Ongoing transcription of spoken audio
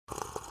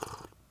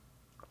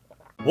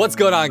What's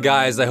going on,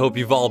 guys? I hope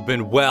you've all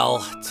been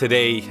well.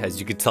 Today, as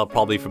you can tell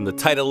probably from the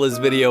title of this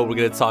video, we're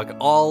going to talk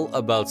all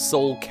about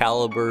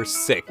SoulCalibur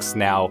VI.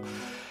 Now,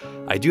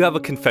 I do have a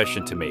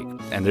confession to make,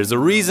 and there's a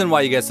reason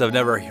why you guys have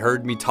never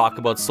heard me talk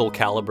about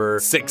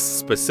SoulCalibur VI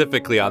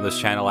specifically on this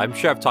channel. I'm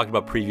sure I've talked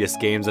about previous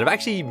games, and I've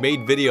actually made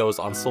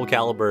videos on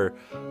SoulCalibur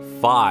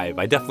V.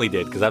 I definitely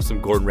did, because I have some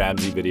Gordon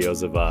Ramsay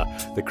videos of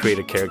the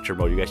creative character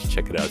mode. You guys should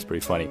check it out, it's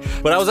pretty funny.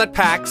 But I was at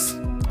PAX.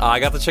 I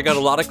got to check out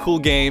a lot of cool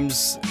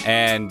games,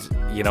 and,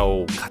 you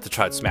know, got to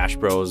try out Smash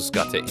Bros,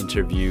 got to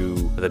interview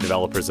the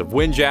developers of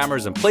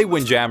Windjammers and play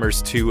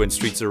Windjammers 2 and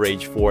Streets of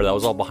Rage 4. That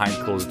was all behind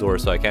closed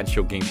doors, so I can't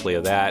show gameplay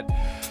of that.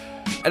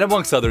 And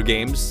amongst other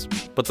games.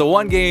 But the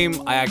one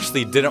game I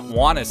actually didn't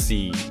want to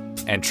see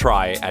and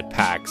try at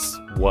PAX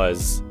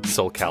was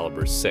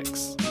SoulCalibur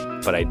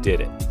VI. But I did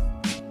it.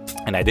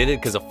 And I did it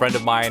because a friend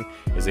of mine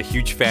is a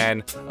huge fan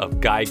of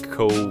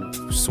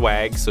Geico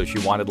swag, so she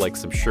wanted like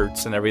some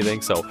shirts and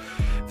everything. So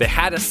they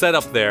had a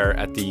setup there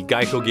at the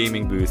Geico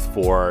gaming booth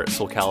for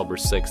SoulCalibur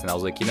VI, and I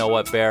was like, you know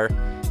what, Bear?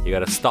 You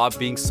gotta stop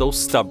being so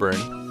stubborn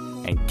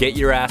and get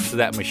your ass to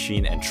that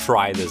machine and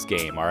try this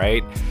game, all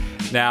right?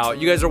 Now,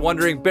 you guys are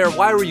wondering, Bear,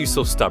 why were you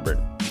so stubborn?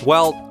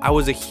 Well, I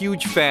was a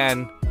huge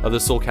fan of the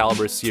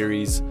SoulCalibur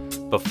series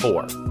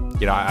before.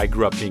 You know, I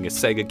grew up being a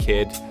Sega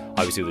kid,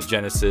 obviously with the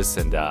Genesis,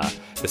 and the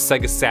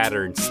Sega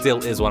Saturn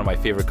still is one of my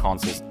favorite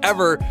consoles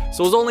ever,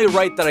 so it was only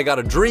right that I got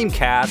a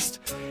Dreamcast.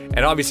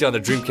 And obviously on the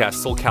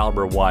Dreamcast,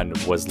 SoulCalibur 1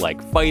 was like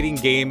fighting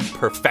game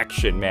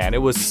perfection, man. It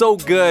was so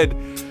good.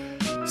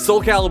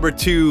 SoulCalibur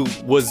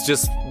 2 was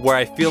just where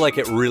I feel like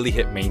it really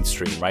hit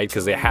mainstream, right?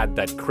 Because they had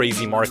that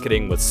crazy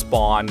marketing with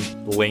Spawn,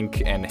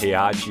 Link, and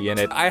Heihachi in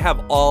it. I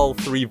have all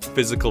 3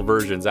 physical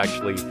versions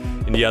actually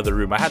in the other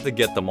room. I had to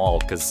get them all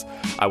because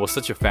I was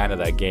such a fan of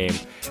that game.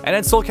 And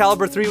then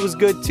SoulCalibur 3 was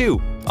good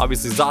too.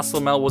 Obviously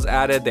Zasalamel was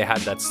added. They had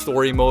that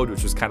story mode,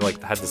 which was kind of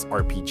like, had this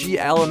RPG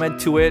element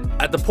to it.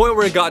 At the point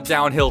where it got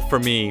downhill for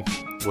me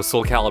was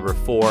SoulCalibur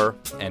 4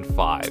 and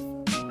 5.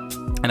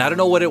 And I don't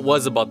know what it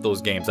was about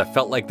those games. I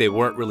felt like they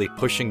weren't really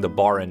pushing the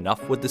bar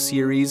enough with the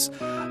series. You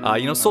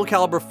know,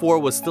 SoulCalibur 4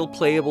 was still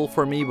playable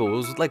for me, but it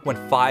was like when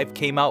 5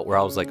 came out where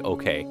I was like,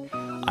 okay,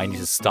 I need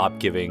to stop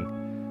giving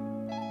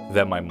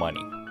them my money.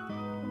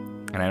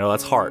 And I know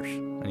that's harsh.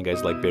 And you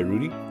guys like,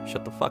 Beirudi,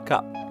 shut the fuck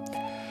up.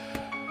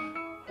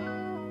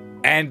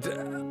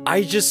 And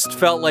I just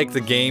felt like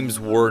the games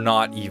were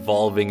not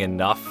evolving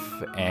enough,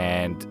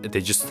 and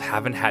they just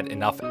haven't had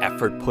enough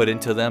effort put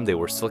into them. They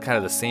were still kind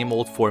of the same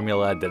old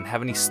formula, didn't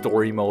have any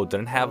story mode,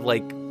 didn't have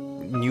like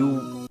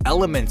new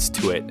elements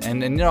to it.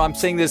 And you know, I'm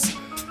saying this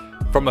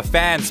from a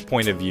fan's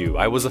point of view.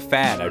 I was a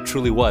fan, I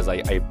truly was.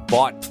 I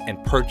bought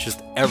and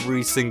purchased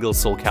every single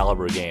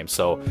SoulCalibur game.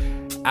 So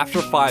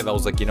after 5, I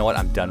was like, you know what,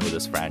 I'm done with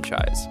this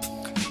franchise.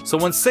 So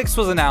when 6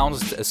 was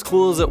announced, as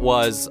cool as it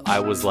was, I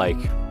was like,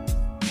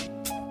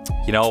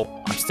 you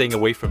know, I'm staying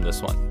away from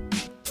this one.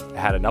 I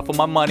had enough of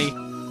my money.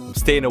 I'm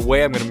staying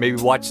away. I'm gonna maybe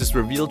watch this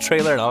reveal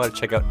trailer and I'm gonna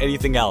check out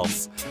anything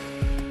else.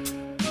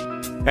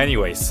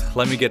 Anyways,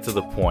 let me get to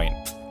the point.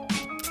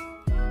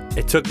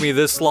 It took me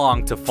this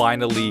long to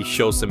finally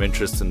show some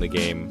interest in the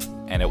game,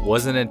 and it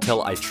wasn't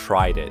until I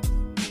tried it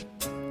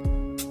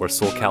where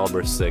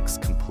SoulCalibur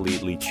VI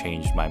completely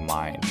changed my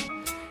mind.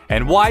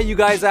 And why, you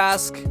guys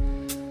ask?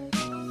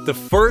 The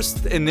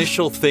first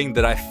initial thing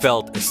that I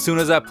felt as soon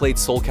as I played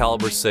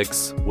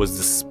SoulCalibur VI was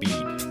the speed.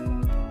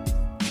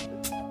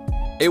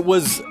 It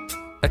was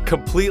a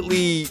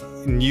completely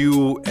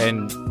new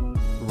and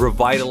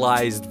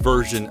revitalized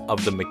version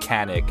of the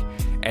mechanic,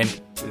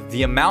 and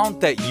the amount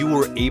that you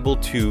were able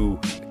to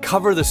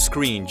cover the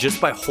screen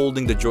just by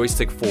holding the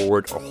joystick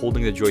forward or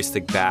holding the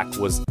joystick back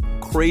was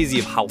crazy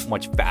of how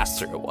much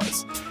faster it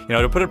was. You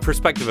know, to put it in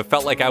perspective, it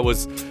felt like I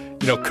was,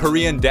 you know,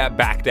 Korean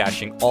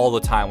backdashing all the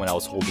time when I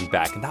was holding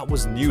back, and that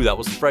was new, that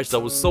was fresh, that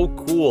was so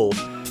cool.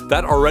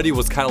 That already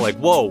was kind of like,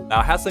 whoa. Now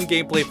I had some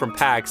gameplay from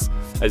PAX,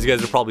 as you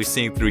guys are probably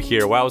seeing through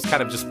here, where I was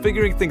kind of just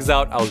figuring things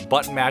out. I was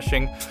button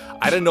mashing.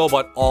 I didn't know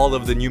about all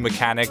of the new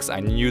mechanics. I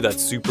knew that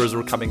supers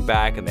were coming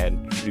back, and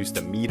then introduced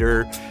a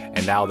meter,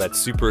 and now that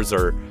supers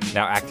are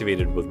now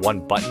activated with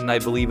 1 button, I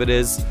believe it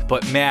is.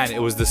 But man,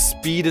 it was the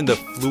speed and the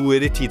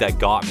fluidity that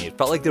got me. It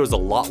felt like there was a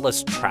lot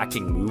less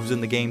tracking moves in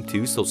the game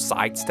too, so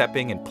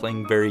sidestepping and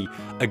playing very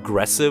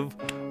aggressive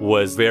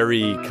was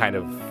very kind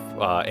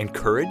of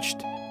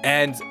encouraged.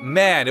 And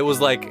man, it was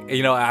like,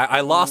 you know,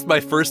 I lost my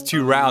first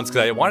 2 rounds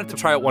because I wanted to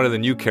try out one of the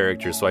new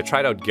characters, so I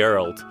tried out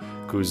Geralt,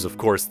 who's of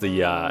course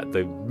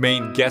the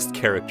main guest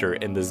character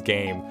in this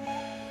game.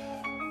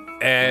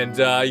 And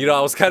you know,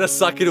 I was kind of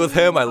sucking with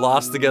him. I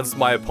lost against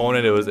my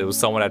opponent. It was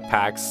someone at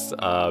PAX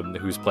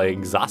who's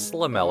playing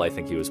Zasalamel, I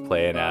think he was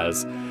playing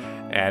as.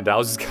 And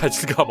I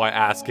just got my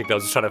ass kicked. I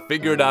was just trying to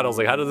figure it out. I was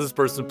like, how does this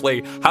person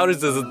play? How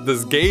does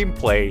this game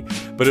play?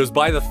 But it was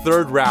by the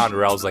 3rd round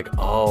where I was like,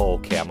 oh,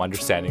 okay, I'm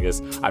understanding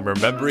this. I'm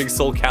remembering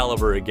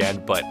SoulCalibur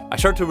again, but I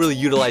started to really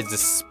utilize the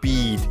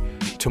speed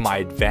to my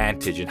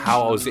advantage and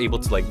how I was able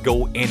to like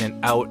go in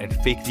and out and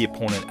fake the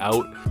opponent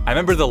out. I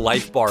remember the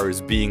life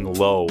bars being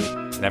low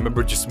And I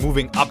remember just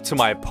moving up to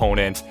my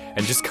opponent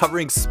and just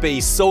covering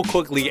space so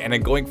quickly and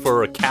then going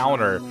for a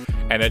counter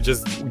and then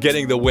just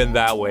getting the win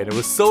that way. And it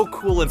was so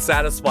cool and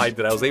satisfying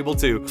that I was able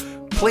to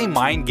play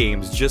mind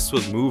games just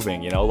with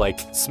moving, you know, like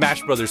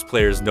Smash Brothers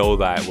players know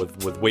that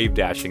with wave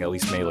dashing, at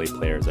least Melee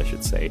players, I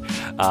should say.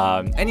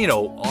 And you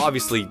know,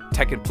 obviously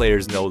Tekken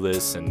players know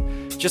this,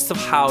 and just of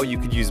how you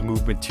could use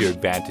movement to your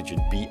advantage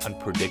and be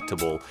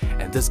unpredictable.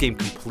 And this game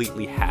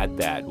completely had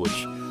that,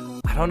 which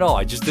I don't know,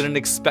 I just didn't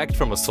expect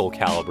from a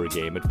SoulCalibur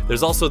game.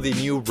 There's also the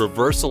new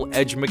reversal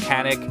edge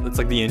mechanic. It's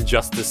like the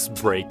Injustice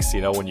breaks, you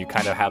know, when you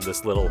kind of have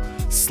this little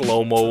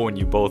slow-mo and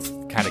you both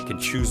kind of can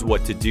choose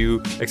what to do.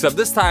 Except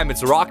this time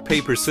it's rock,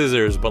 paper,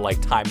 scissors, but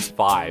like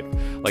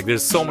 ×5. Like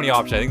there's so many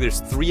options. I think there's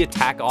 3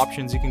 attack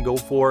options you can go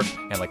for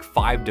and like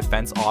 5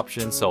 defense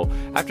options. So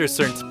after a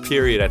certain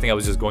period, I think I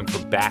was just going for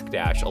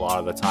backdash a lot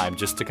of the time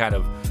just to kind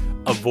of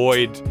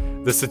avoid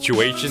the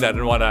situation. I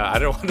didn't want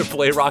to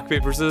play rock,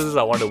 paper, scissors.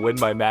 I wanted to win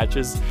my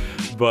matches.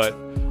 But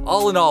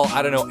all in all,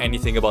 I don't know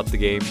anything about the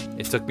game.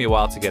 It took me a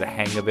while to get a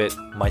hang of it.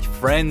 My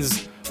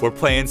friends were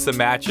playing some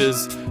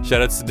matches.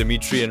 Shoutouts to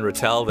Dimitri and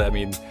Rattel. I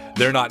mean,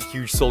 they're not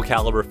huge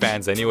SoulCalibur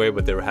fans anyway,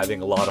 but they were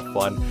having a lot of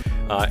fun.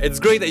 It's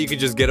great that you can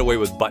just get away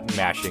with button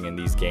mashing in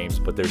these games,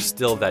 but there's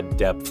still that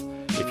depth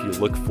if you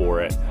look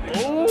for it.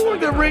 Oh,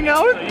 the ring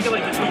out!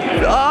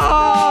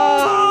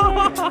 Oh!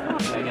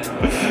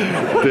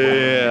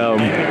 Damn.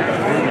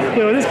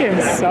 Yo, this game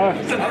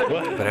sucks.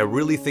 But I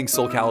really think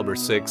SoulCalibur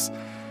VI,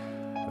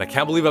 and I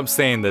can't believe I'm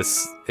saying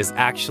this, is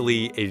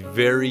actually a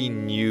very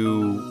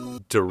new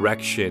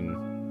direction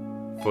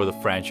for the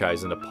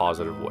franchise in a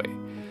positive way.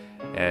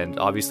 And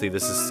obviously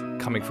this is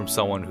coming from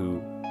someone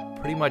who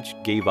pretty much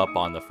gave up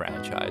on the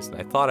franchise, and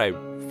I thought I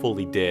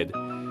fully did.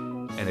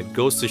 And it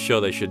goes to show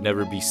that I should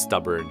never be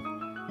stubborn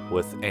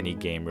with any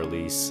game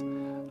release.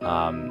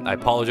 I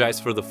apologize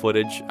for the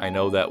footage. I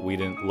know that we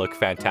didn't look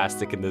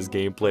fantastic in this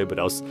gameplay, but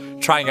I was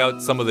trying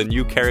out some of the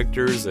new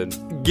characters and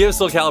give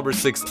SoulCalibur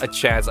VI a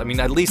chance. I mean,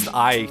 at least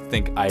I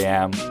think I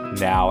am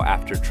now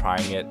after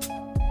trying it.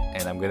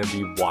 And I'm gonna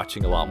be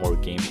watching a lot more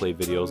gameplay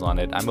videos on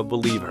it. I'm a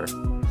believer.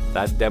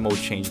 That demo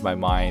changed my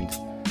mind.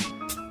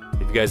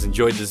 If you guys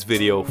enjoyed this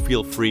video,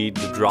 feel free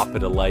to drop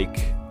it a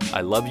like.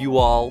 I love you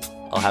all.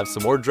 I'll have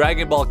some more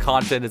Dragon Ball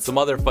content and some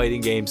other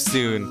fighting games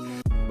soon,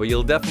 but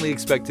you'll definitely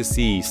expect to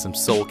see some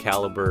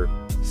SoulCalibur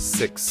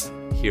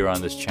VI here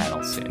on this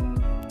channel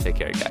soon. Take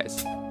care,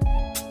 guys.